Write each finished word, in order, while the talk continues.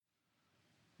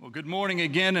Good morning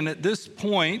again, and at this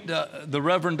point, the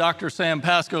Reverend Dr. Sam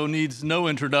Pasco needs no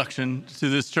introduction to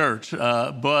this church,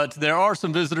 but there are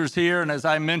some visitors here, and as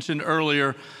I mentioned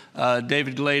earlier,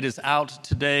 David Glade is out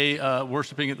today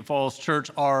worshiping at the Falls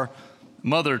Church, our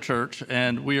mother church,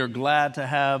 and we are glad to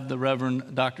have the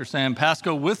Reverend Dr. Sam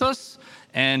Pasco with us,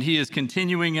 and he is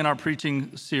continuing in our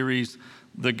preaching series,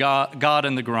 The God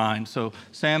in the Grind. So,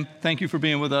 Sam, thank you for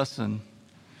being with us. And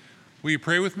will you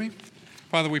pray with me?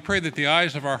 Father, we pray that the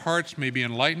eyes of our hearts may be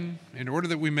enlightened, in order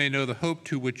that we may know the hope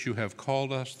to which you have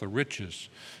called us, the riches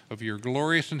of your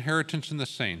glorious inheritance in the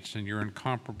saints, and your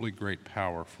incomparably great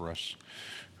power for us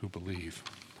who believe.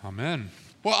 Amen.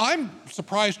 Well, I'm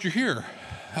surprised you're here,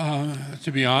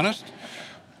 to be honest.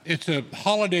 It's a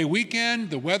holiday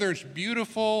weekend. The weather's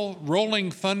beautiful. Rolling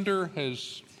thunder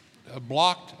has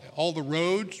blocked all the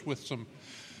roads with some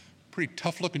pretty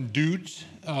tough-looking dudes.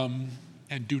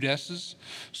 And dudesses.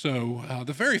 So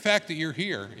the very fact that you're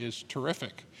here is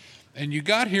terrific. And you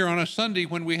got here on a Sunday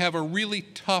when we have a really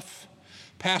tough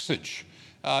passage.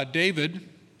 David,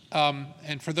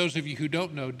 and for those of you who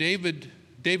don't know,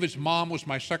 David's mom was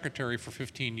my secretary for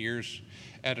 15 years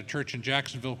at a church in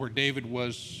Jacksonville where David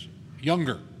was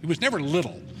younger. He was never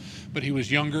little, but he was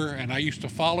younger, and I used to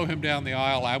follow him down the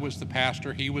aisle. I was the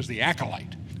pastor, he was the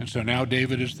acolyte. And so now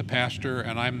David is the pastor,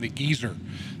 and I'm the geezer.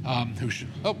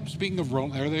 Speaking of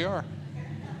rolling, there they are.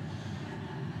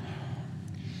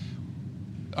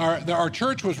 Our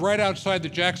church was right outside the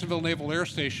Jacksonville Naval Air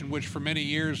Station, which for many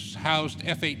years housed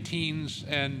F-18s,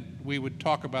 and we would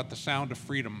talk about the sound of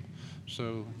freedom.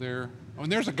 So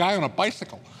and there's a guy on a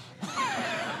bicycle.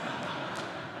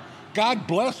 God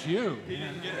bless you. He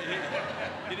didn't get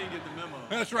the memo.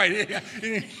 That's right.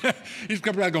 He's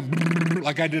coming around going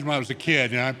like I did when I was a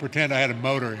kid. I pretend I had a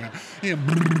motor.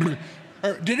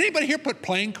 Did anybody here put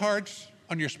playing cards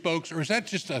on your spokes, or is that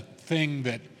just a thing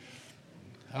that?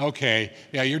 Okay,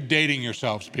 yeah, you're dating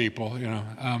yourselves, people.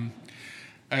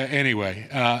 Anyway,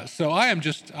 so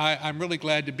I'm really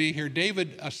glad to be here.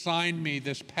 David assigned me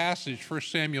this passage, 1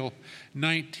 Samuel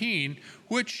 19,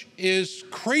 which is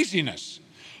craziness.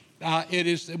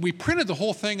 We printed the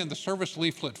whole thing in the service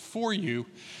leaflet for you.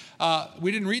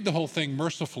 We didn't read the whole thing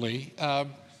mercifully,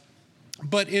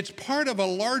 but it's part of a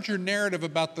larger narrative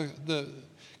about the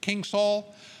King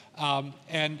Saul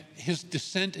and his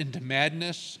descent into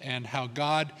madness, and how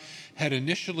God had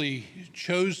initially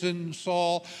chosen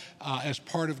Saul as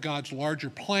part of God's larger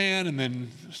plan, and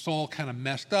then Saul kind of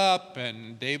messed up,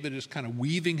 and David is kind of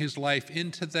weaving his life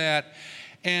into that,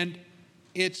 and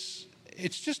it's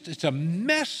a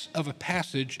mess of a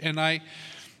passage, and I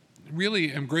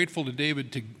really am grateful to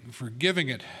David for giving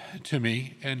it to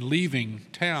me and leaving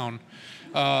town.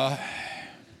 I'm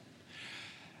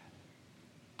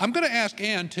going to ask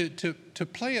Ann to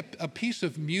play a piece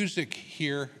of music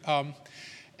here,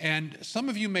 and some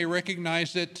of you may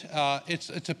recognize it.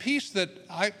 It's a piece that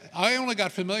I only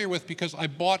got familiar with because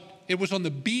it was on the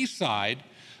B side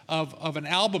of an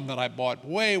album that I bought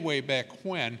way back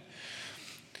when.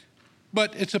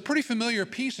 But it's a pretty familiar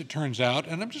piece, it turns out,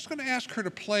 and I'm just going to ask her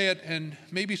to play it, and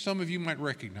maybe some of you might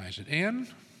recognize it. Ann?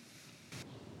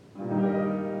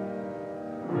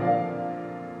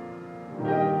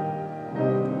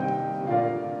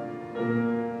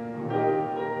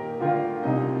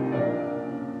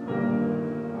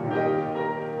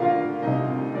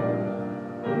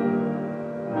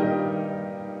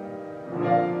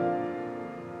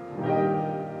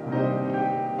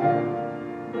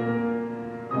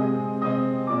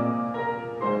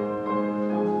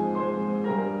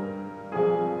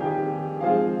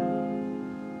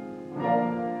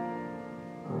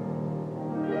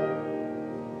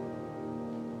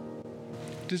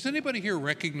 Does anybody here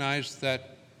recognize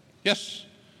that? Yes?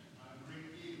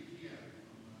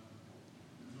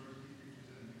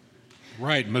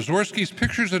 Right, Mussorgsky's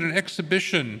Pictures at an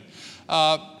Exhibition.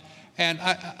 And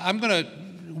I'm going to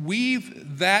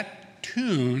weave that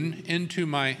tune into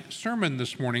my sermon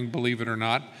this morning, believe it or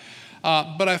not.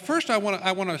 But I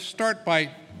want to start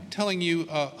by telling you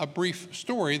a brief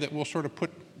story that will sort of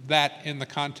put that in the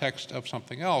context of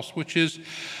something else, which is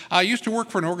I used to work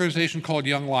for an organization called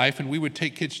Young Life, and we would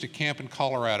take kids to camp in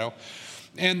Colorado.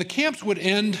 And the camps would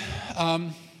end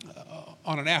on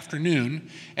an afternoon,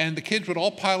 and the kids would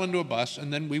all pile into a bus,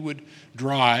 and then we would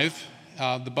drive.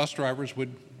 The bus drivers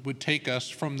would take us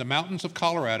from the mountains of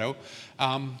Colorado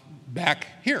back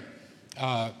here.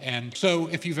 And so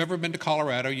if you've ever been to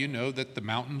Colorado, you know that the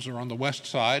mountains are on the west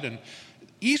side, and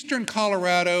eastern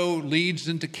Colorado leads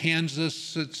into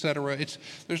Kansas, etc.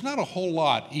 There's not a whole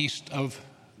lot east of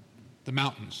the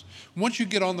mountains. Once you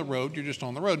get on the road, you're just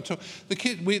on the road. And so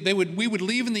we would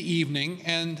leave in the evening,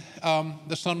 and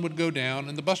the sun would go down,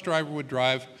 and the bus driver would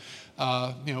drive,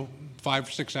 5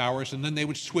 or 6 hours, and then they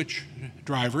would switch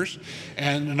drivers,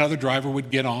 and another driver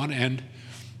would get on.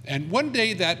 And one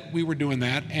day that we were doing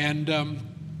that, and there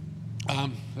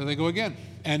they go again.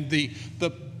 And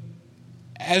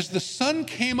as the sun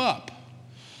came up,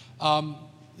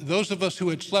 those of us who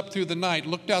had slept through the night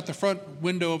looked out the front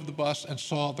window of the bus and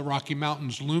saw the Rocky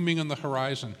Mountains looming on the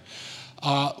horizon.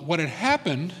 What had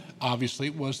happened,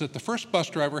 obviously, was that the first bus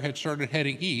driver had started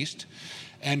heading east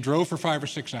and drove for 5 or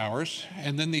 6 hours,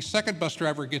 and then the second bus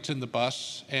driver gets in the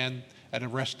bus and at a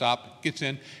rest stop gets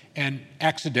in and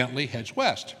accidentally heads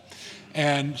west.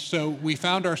 And so we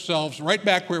found ourselves right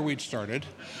back where we'd started.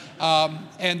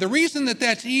 And the reason that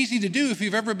that's easy to do if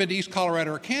you've ever been to East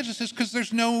Colorado or Kansas is because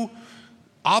there's no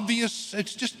obvious,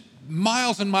 it's just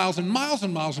miles and miles and miles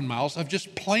and miles and miles of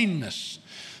just plainness.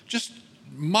 Just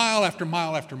mile after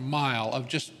mile after mile of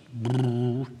just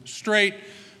straight.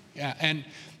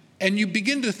 And you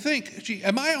begin to think, gee,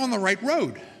 am I on the right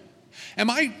road? Am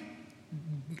I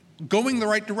going the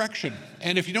right direction?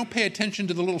 And if you don't pay attention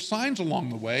to the little signs along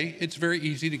the way, it's very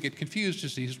easy to get confused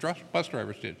as these bus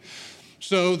drivers did.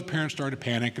 So the parents started to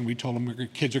panic, and we told them our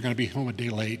kids are going to be home a day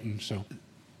late. And so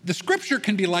the scripture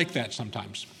can be like that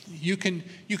sometimes. You can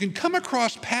come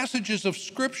across passages of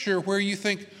scripture where you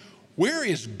think, where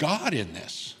is God in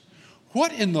this?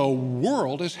 What in the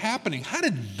world is happening? How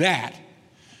did that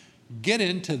get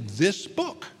into this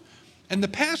book? And the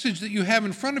passage that you have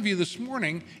in front of you this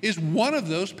morning is one of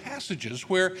those passages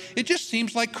where it just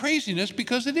seems like craziness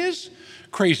because it is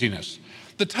craziness.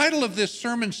 The title of this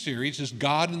sermon series is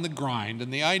God in the Grind,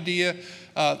 and the idea,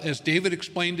 as David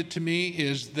explained it to me,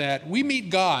 is that we meet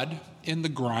God in the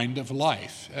grind of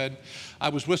life. And I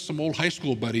was with some old high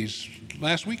school buddies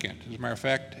last weekend, as a matter of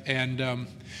fact, and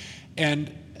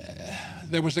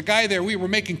there was a guy there. We were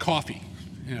making coffee,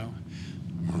 I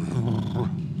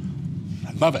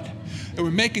love it. They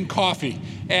were making coffee,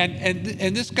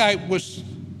 and this guy was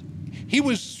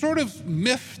sort of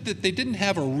miffed that they didn't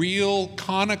have a real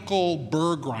conical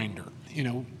burr grinder.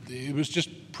 It was just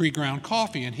pre-ground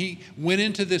coffee, and he went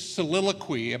into this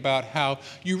soliloquy about how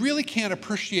you really can't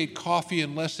appreciate coffee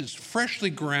unless it's freshly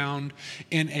ground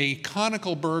in a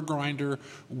conical burr grinder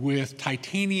with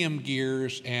titanium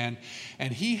gears, and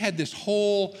he had this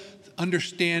whole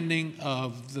understanding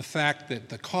of the fact that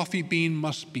the coffee bean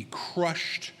must be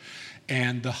crushed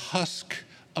and the husk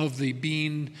of the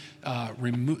bean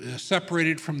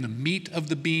separated from the meat of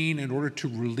the bean in order to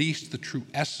release the true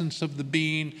essence of the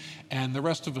bean. And the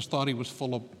rest of us thought he was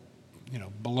full of,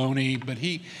 baloney. But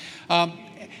he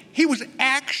was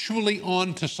actually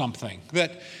on to something.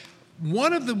 That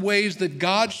one of the ways that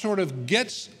God sort of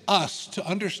gets us to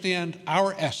understand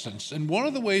our essence, and one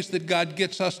of the ways that God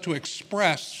gets us to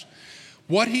express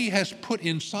what he has put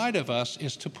inside of us,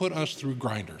 is to put us through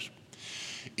grinders.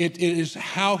 It is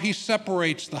how he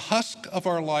separates the husk of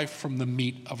our life from the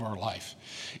meat of our life.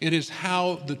 It is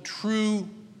how the true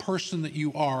person that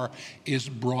you are is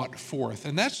brought forth.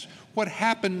 And that's what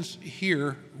happens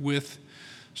here with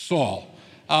Saul.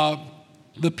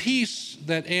 The piece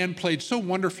that Ann played so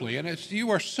wonderfully, and you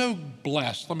are so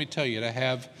blessed, let me tell you, to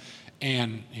have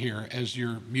Ann here as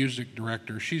your music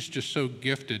director. She's just so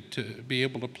gifted to be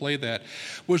able to play that.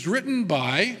 Was written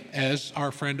by, as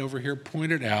our friend over here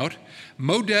pointed out,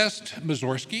 Modest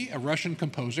Mussorgsky, a Russian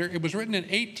composer. It was written in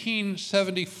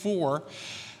 1874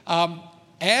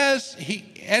 as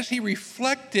he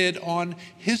reflected on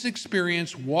his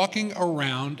experience walking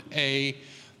around a,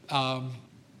 what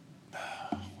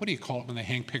do you call it when they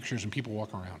hang pictures and people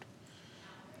walk around?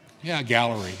 Yeah,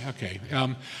 gallery, okay.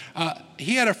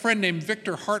 He had a friend named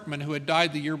Victor Hartmann who had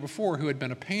died the year before, who had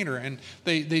been a painter, and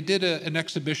they did an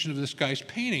exhibition of this guy's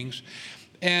paintings.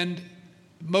 And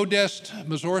Modest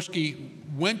Mussorgsky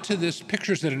went to this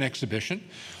pictures at an exhibition,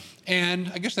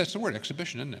 and I guess that's the word,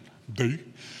 exhibition, isn't it?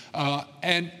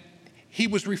 And he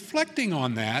was reflecting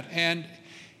on that, and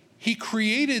he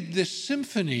created this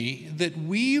symphony that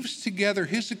weaves together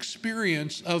his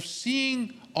experience of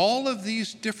seeing all of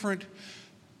these different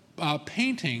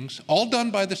paintings, all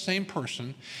done by the same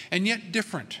person, and yet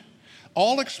different,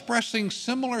 all expressing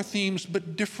similar themes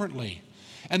but differently.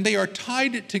 And they are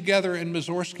tied together in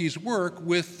Mussorgsky's work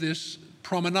with this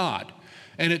promenade.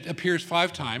 And it appears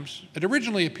 5 times. It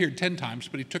originally appeared 10 times,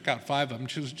 but he took out 5 of them.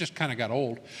 She just kind of got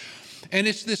old. And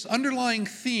it's this underlying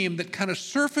theme that kind of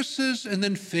surfaces and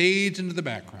then fades into the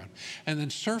background, and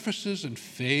then surfaces and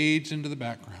fades into the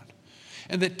background,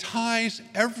 and that ties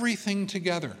everything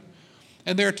together.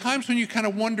 And there are times when you kind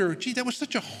of wonder, gee, that was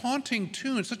such a haunting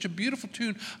tune, such a beautiful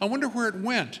tune. I wonder where it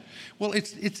went. Well,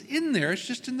 it's in there. It's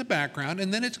just in the background,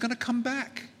 and then it's going to come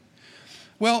back.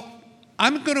 Well,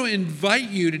 I'm going to invite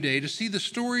you today to see the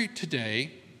story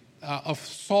today of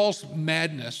Saul's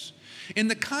madness in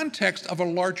the context of a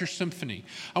larger symphony.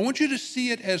 I want you to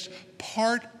see it as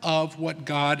part of what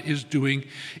God is doing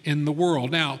in the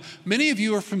world. Now, many of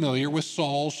you are familiar with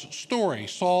Saul's story.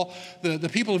 Saul, the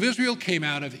people of Israel came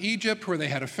out of Egypt where they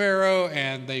had a Pharaoh,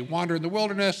 and they wandered in the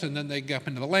wilderness, and then they got up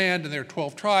into the land, and there are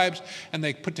 12 tribes, and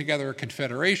they put together a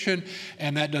confederation,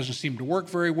 and that doesn't seem to work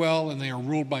very well, and they are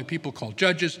ruled by people called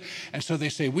judges, and so they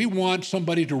say, we want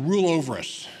somebody to rule over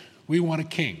us. We want a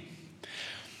king.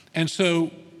 And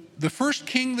so the first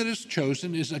king that is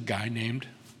chosen is a guy named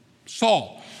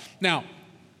Saul. Now,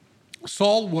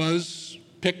 Saul was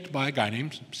picked by a guy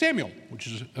named Samuel, which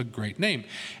is a great name.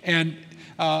 And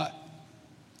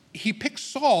he picked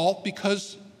Saul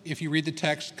because, if you read the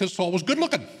text, because Saul was good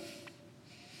looking,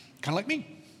 kind of like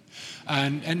me,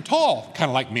 and tall, kind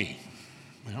of like me.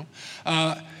 You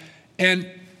know? And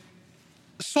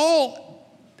Saul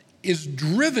is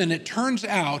driven, it turns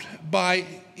out, by,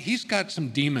 he's got some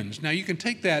demons. Now, you can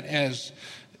take that as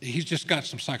he's just got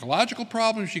some psychological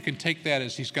problems. You can take that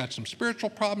as he's got some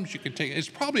spiritual problems. You can take, it's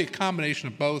probably a combination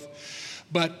of both.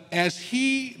 But as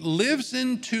he lives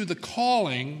into the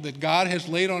calling that God has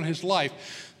laid on his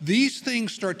life, these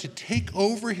things start to take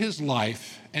over his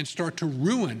life and start to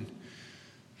ruin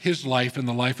his life and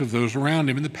the life of those around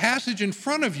him. And the passage in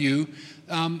front of you,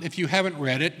 if you haven't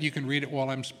read it, you can read it while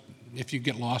if you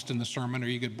get lost in the sermon or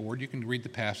you get bored, you can read the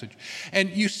passage. And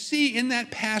you see in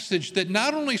that passage that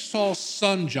not only Saul's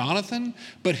son Jonathan,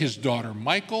 but his daughter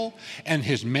Michal and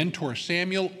his mentor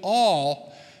Samuel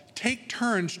all take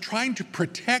turns trying to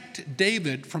protect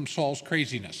David from Saul's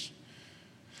craziness.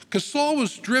 Because Saul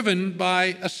was driven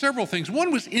by several things. One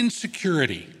was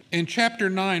insecurity. In chapter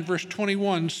 9, verse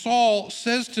 21, Saul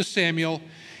says to Samuel,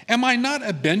 "Am I not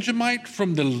a Benjamite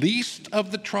from the least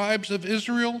of the tribes of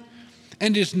Israel?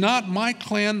 And is not my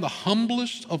clan the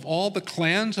humblest of all the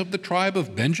clans of the tribe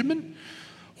of Benjamin?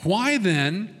 Why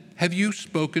then have you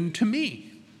spoken to me?"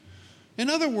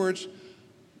 In other words,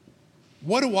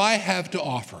 what do I have to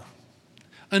offer?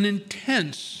 An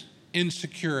intense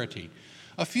insecurity,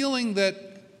 a feeling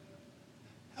that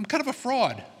I'm kind of a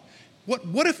fraud.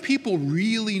 What if people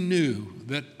really knew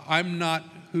that I'm not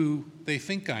who they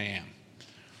think I am?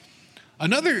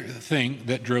 Another thing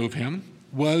that drove him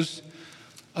was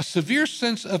a severe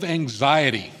sense of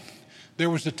anxiety. There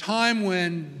was a time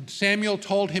when Samuel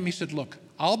told him, he said, "Look,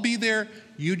 I'll be there,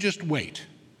 you just wait,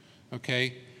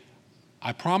 okay?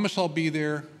 I promise I'll be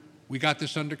there. We got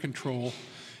this under control.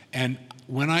 And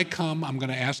when I come, I'm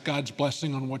going to ask God's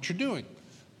blessing on what you're doing.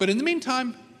 But in the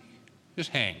meantime, just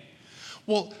hang."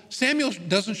 Well, Samuel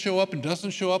doesn't show up and doesn't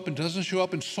show up and doesn't show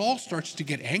up, and Saul starts to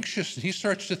get anxious, and he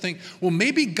starts to think, well,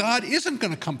 maybe God isn't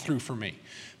going to come through for me.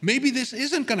 Maybe this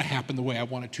isn't going to happen the way I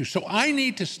want it to. So I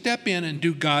need to step in and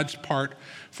do God's part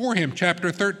for him.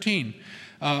 Chapter 13,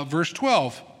 verse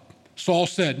 12, Saul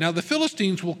said, "Now the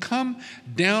Philistines will come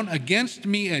down against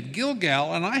me at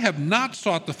Gilgal, and I have not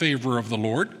sought the favor of the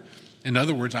Lord." In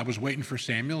other words, I was waiting for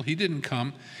Samuel. He didn't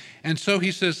come. And so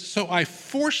he says, "So I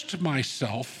forced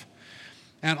myself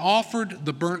and offered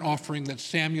the burnt offering that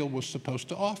Samuel was supposed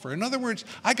to offer." In other words,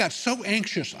 I got so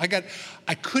anxious. I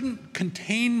couldn't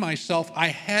contain myself. I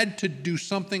had to do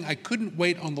something. I couldn't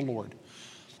wait on the Lord.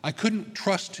 I couldn't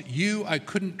trust you. I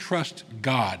couldn't trust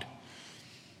God.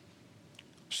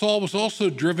 Saul was also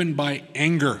driven by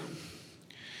anger.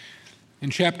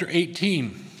 In chapter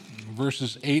 18,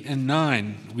 verses 8 and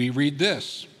 9, we read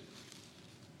this.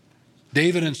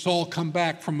 David and Saul come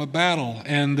back from a battle,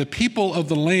 and the people of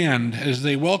the land, as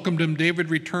they welcomed him, David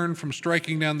returned from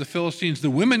striking down the Philistines. The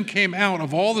women came out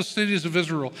of all the cities of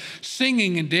Israel,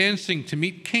 singing and dancing to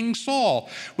meet King Saul,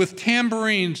 with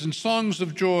tambourines and songs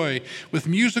of joy, with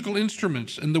musical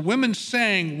instruments. And the women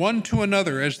sang one to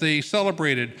another as they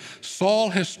celebrated,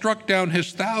 "Saul has struck down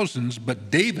his thousands, but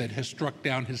David has struck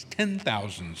down his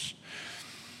 10,000s."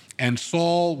 And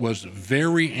Saul was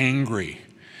very angry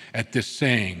at this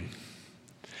saying.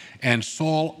 And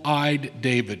Saul eyed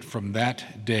David from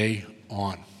that day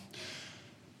on.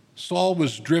 Saul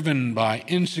was driven by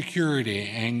insecurity,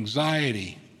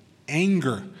 anxiety,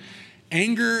 anger.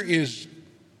 Anger is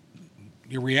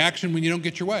your reaction when you don't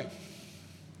get your way,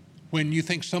 when you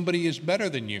think somebody is better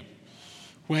than you,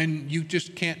 when you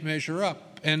just can't measure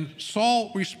up. And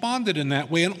Saul responded in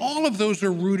that way, and all of those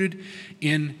are rooted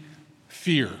in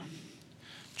fear.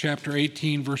 Chapter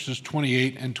 18, verses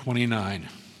 28 and 29.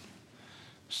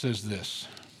 Says this: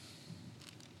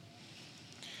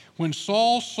 When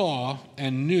Saul saw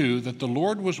and knew that the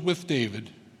Lord was with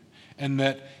David and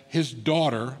that his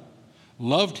daughter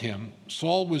loved him,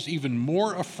 Saul was even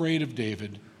more afraid of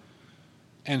David,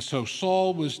 and so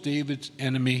Saul was David's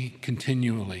enemy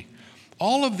continually.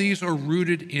 All of these are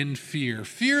rooted in fear.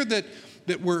 Fear that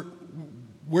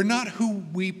we're not who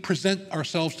we present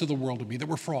ourselves to the world to be, that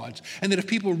we're frauds. And that if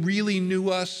people really knew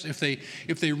us, if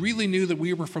they really knew that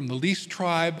we were from the least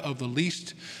tribe, of the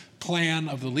least clan,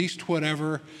 of the least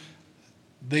whatever,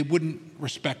 they wouldn't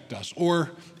respect us.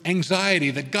 Or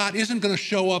anxiety that God isn't going to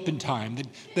show up in time.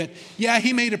 That yeah,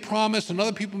 he made a promise and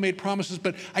other people made promises,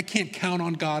 but I can't count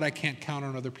on God, I can't count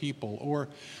on other people. Or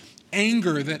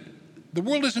anger that the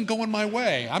world isn't going my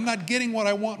way. I'm not getting what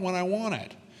I want when I want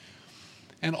it.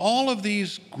 And all of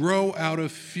these grow out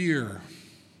of fear.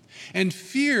 And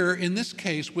fear, in this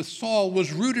case with Saul,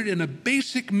 was rooted in a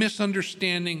basic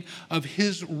misunderstanding of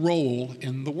his role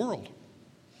in the world.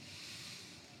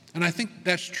 And I think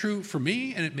that's true for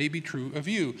me, and it may be true of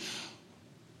you.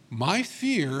 My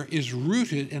fear is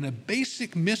rooted in a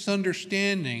basic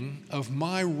misunderstanding of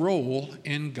my role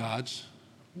in God's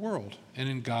world and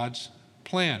in God's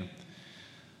plan.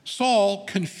 Saul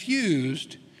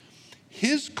confused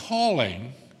his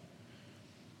calling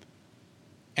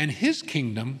and his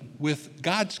kingdom with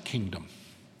God's kingdom.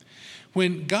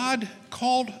 When God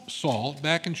called Saul,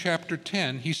 back in chapter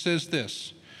 10, he says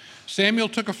this, Samuel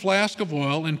took a flask of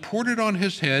oil and poured it on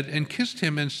his head and kissed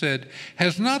him and said,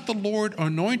 "Has not the Lord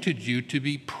anointed you to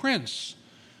be prince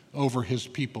over his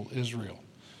people Israel?"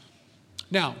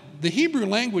 Now, the Hebrew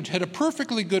language had a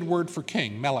perfectly good word for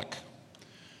king, melech.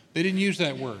 They didn't use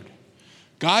that word.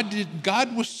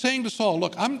 God was saying to Saul,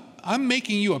 look, I'm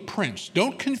making you a prince.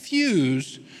 Don't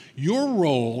confuse your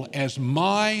role as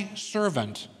my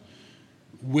servant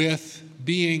with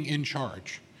being in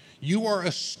charge. You are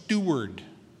a steward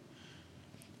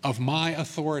of my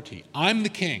authority. I'm the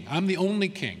king. I'm the only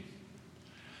king.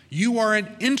 You are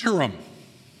an interim.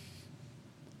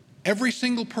 Every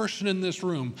single person in this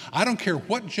room, I don't care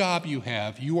what job you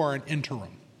have, you are an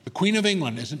interim. The Queen of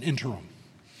England is an interim.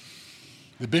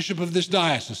 The bishop of this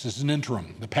diocese is an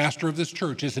interim. The pastor of this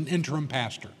church is an interim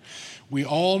pastor. We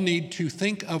all need to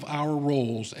think of our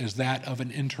roles as that of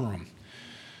an interim.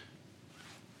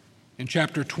 In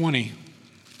chapter 20,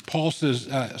 Saul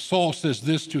says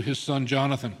this to his son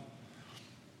Jonathan.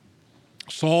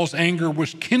 Saul's anger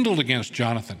was kindled against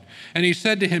Jonathan, and he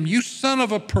said to him, "You son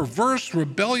of a perverse,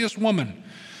 rebellious woman,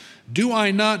 do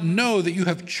I not know that you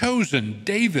have chosen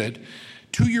David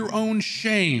to your own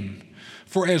shame?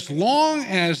 For as long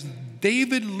as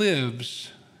David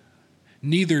lives,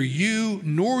 neither you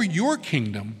nor your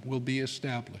kingdom will be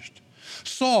established."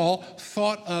 Saul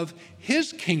thought of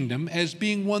his kingdom as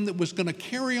being one that was going to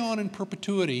carry on in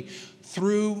perpetuity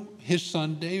through his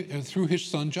son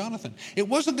Jonathan. It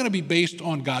wasn't going to be based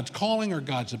on God's calling or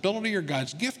God's ability or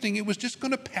God's gifting. It was just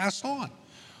going to pass on.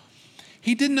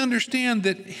 He didn't understand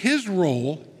that his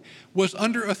role was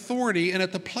under authority and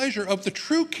at the pleasure of the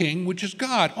true king, which is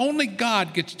God. Only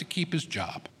God gets to keep his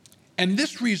job. And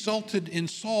this resulted in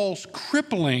Saul's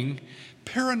crippling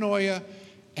paranoia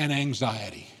and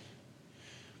anxiety.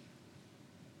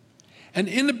 An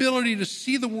inability to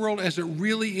see the world as it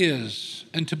really is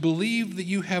and to believe that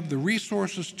you have the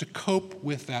resources to cope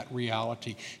with that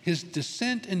reality. His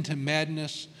descent into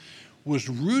madness was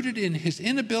rooted in his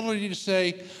inability to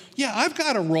say, yeah, I've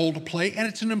got a role to play, and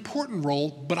it's an important role,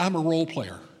 but I'm a role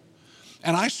player.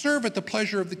 And I serve at the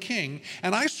pleasure of the king,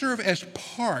 and I serve as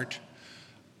part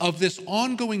of this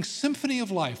ongoing symphony of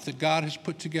life that God has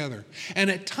put together. And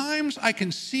at times I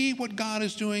can see what God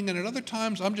is doing, and at other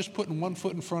times I'm just putting one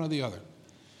foot in front of the other.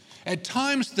 At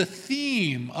times the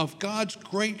theme of God's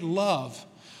great love,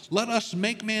 let us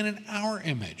make man in our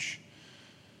image,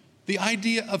 the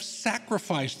idea of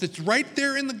sacrifice that's right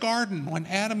there in the garden when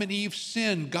Adam and Eve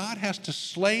sinned. God has to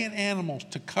slay an animal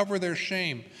to cover their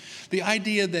shame. The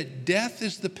idea that death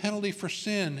is the penalty for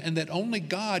sin and that only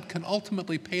God can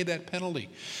ultimately pay that penalty.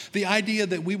 The idea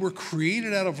that we were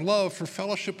created out of love for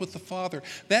fellowship with the Father.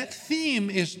 That theme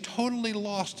is totally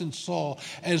lost in Saul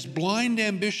as blind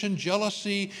ambition,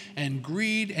 jealousy, and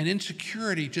greed and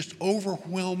insecurity just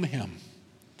overwhelm him.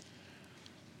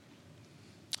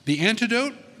 The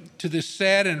antidote to this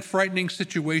sad and frightening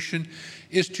situation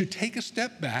is to take a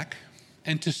step back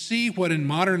and to see what in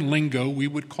modern lingo we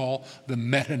would call the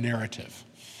meta-narrative,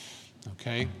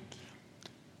 okay?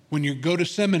 When you go to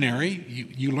seminary,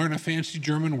 you learn a fancy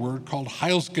German word called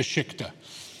Heilsgeschichte,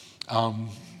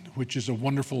 which is a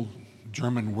wonderful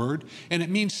German word, and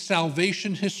it means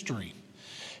salvation history.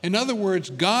 In other words,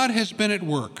 God has been at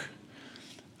work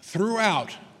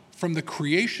throughout from the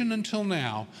creation until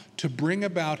now to bring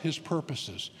about his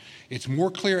purposes. It's more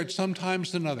clear at some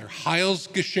times than other.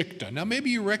 Heilsgeschichte. Now,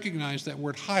 maybe you recognize that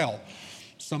word Heil.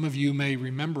 Some of you may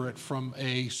remember it from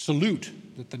a salute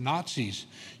that the Nazis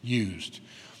used.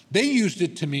 They used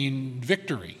it to mean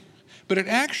victory, but it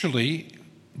actually,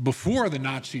 before the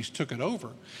Nazis took it over,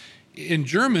 in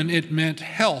German it meant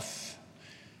health,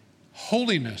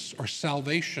 holiness, or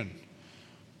salvation.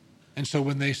 And so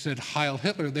when they said Heil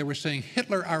Hitler, they were saying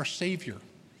Hitler our savior,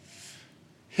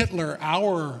 Hitler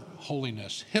our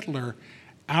holiness, Hitler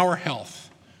our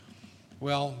health.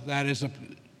 Well, that is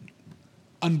an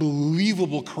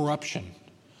unbelievable corruption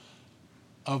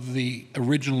of the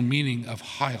original meaning of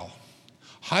Heil.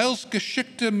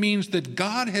 Heilsgeschichte means that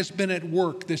God has been at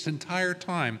work this entire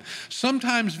time,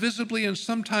 sometimes visibly and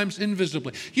sometimes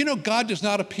invisibly. You know, God does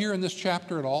not appear in this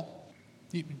chapter at all.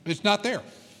 It's not there.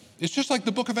 It's just like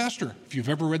the book of Esther. If you've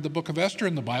ever read the book of Esther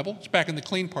in the Bible, it's back in the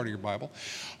clean part of your Bible.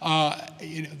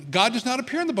 God does not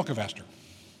appear in the book of Esther.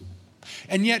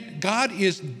 And yet God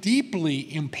is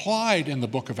deeply implied in the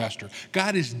book of Esther.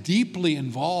 God is deeply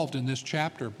involved in this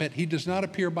chapter, but he does not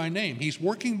appear by name. He's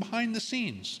working behind the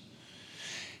scenes.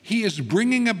 He is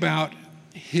bringing about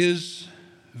his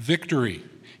victory,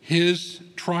 his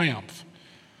triumph.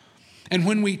 And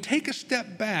when we take a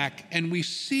step back and we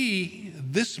see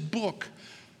this book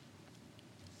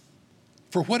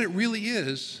for what it really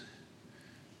is,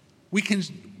 we can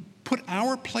put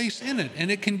our place in it, and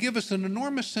it can give us an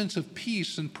enormous sense of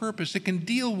peace and purpose. It can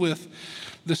deal with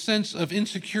the sense of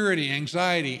insecurity,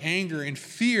 anxiety, anger, and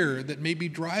fear that may be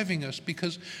driving us,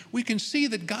 because we can see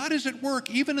that God is at work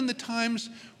even in the times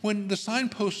when the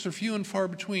signposts are few and far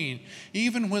between,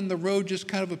 even when the road just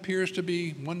kind of appears to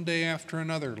be one day after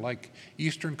another, like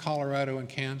eastern Colorado and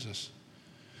Kansas.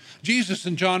 Jesus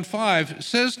in John 5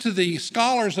 says to the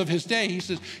scholars of his day, he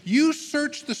says, you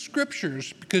search the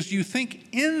scriptures because you think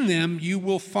in them you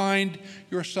will find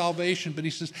your salvation. But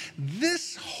he says,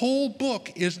 this whole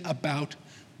book is about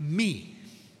me.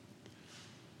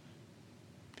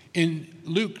 In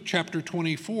Luke chapter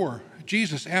 24,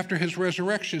 Jesus, after his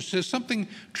resurrection, says something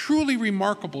truly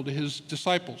remarkable to his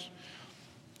disciples.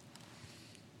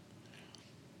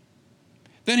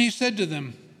 Then he said to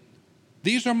them,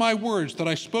 these are my words that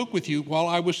I spoke with you while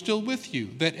I was still with you,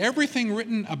 that everything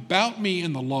written about me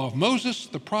in the law of Moses,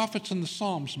 the prophets, and the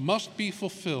Psalms must be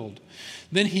fulfilled.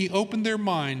 Then he opened their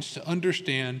minds to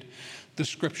understand the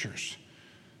scriptures.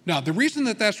 Now, the reason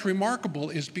that that's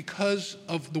remarkable is because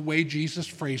of the way Jesus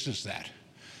phrases that.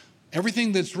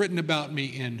 Everything that's written about me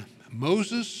in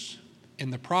Moses, in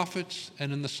the prophets,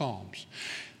 and in the Psalms.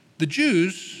 The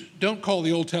Jews don't call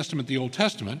the Old Testament,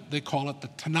 they call it the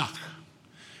Tanakh,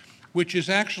 which is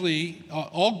actually,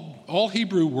 all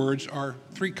Hebrew words are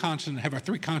have a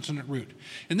three-consonant root.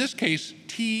 In this case,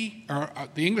 T, or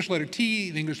the English letter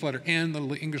T, the English letter N, the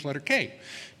English letter K.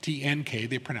 T-N-K,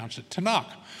 they pronounce it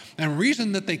Tanakh. And the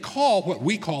reason that they call what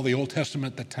we call the Old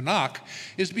Testament the Tanakh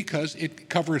is because it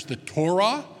covers the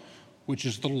Torah, which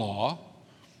is the law,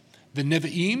 the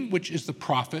Nevi'im, which is the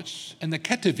prophets, and the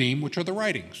Ketuvim, which are the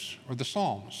writings, or the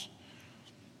Psalms.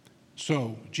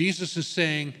 So Jesus is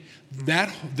saying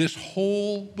that this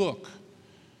whole book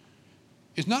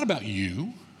is not about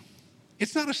you.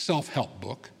 It's not a self-help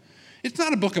book. It's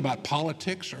not a book about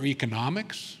politics or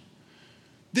economics.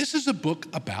 This is a book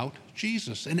about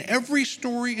Jesus. And every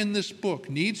story in this book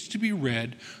needs to be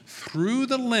read through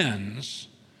the lens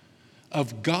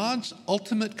of God's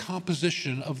ultimate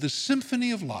composition of the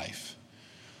symphony of life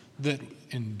that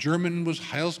in German was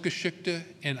Heilsgeschichte,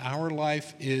 in our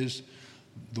life is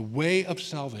the way of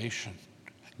salvation.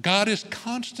 God is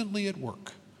constantly at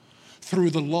work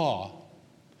through the law,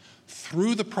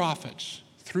 through the prophets,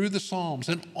 through the Psalms,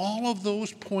 and all of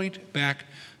those point back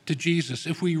to Jesus.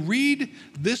 If we read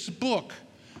this book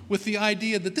with the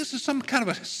idea that this is some kind of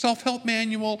a self-help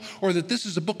manual, or that this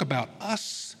is a book about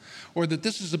us, or that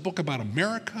this is a book about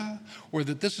America, or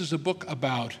that this is a book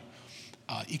about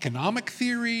economic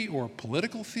theory or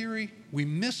political theory, we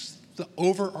miss the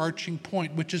overarching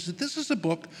point, which is that this is a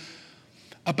book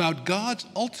about God's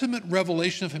ultimate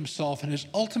revelation of himself and his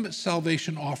ultimate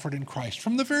salvation offered in Christ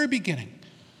from the very beginning.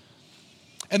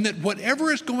 And that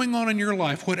whatever is going on in your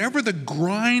life, whatever the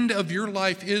grind of your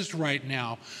life is right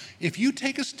now, if you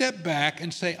take a step back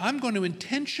and say, I'm going to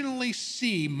intentionally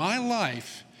see my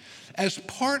life as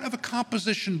part of a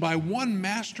composition by one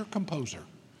master composer,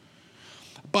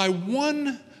 by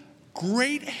one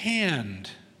great hand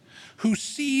who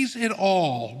sees it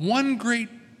all, one great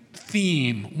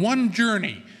theme, one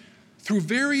journey through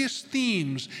various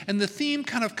themes, and the theme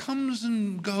kind of comes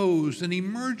and goes and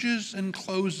emerges and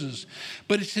closes,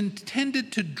 but it's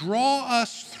intended to draw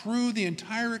us through the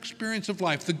entire experience of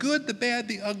life, the good, the bad,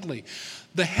 the ugly,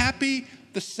 the happy,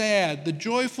 the sad, the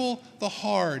joyful, the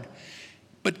hard.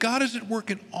 But God is at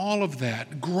work in all of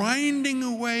that, grinding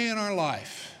away in our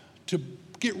life to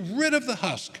get rid of the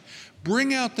husk,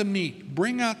 bring out the meat,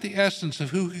 bring out the essence of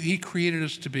who he created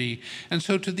us to be. And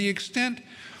so to the extent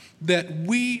that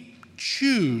we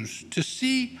choose to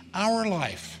see our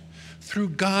life through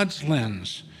God's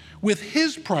lens, with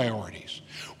his priorities,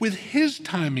 with his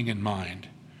timing in mind,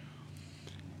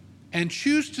 and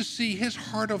choose to see his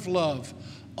heart of love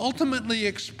ultimately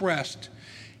expressed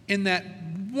in that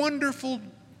wonderful,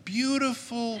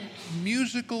 beautiful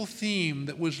musical theme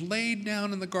that was laid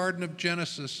down in the Garden of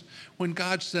Genesis when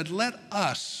God said, "Let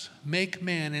us make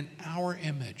man in our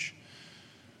image."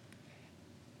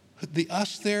 The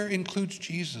us there includes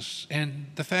Jesus and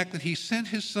the fact that he sent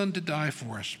his son to die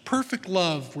for us. Perfect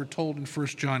love, we're told in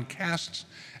 1 John, casts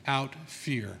out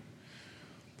fear.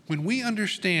 When we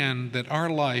understand that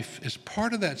our life is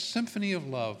part of that symphony of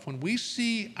love, when we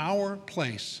see our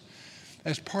place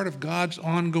as part of God's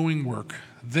ongoing work,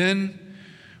 then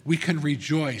we can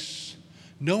rejoice,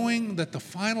 knowing that the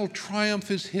final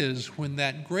triumph is his when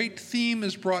that great theme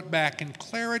is brought back in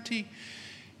clarity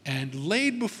and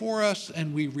laid before us,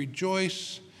 and we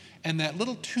rejoice, and that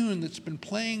little tune that's been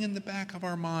playing in the back of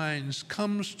our minds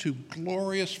comes to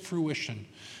glorious fruition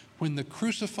when the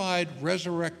crucified,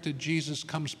 resurrected Jesus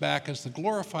comes back as the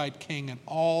glorified King and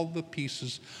all the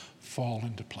pieces fall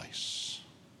into place.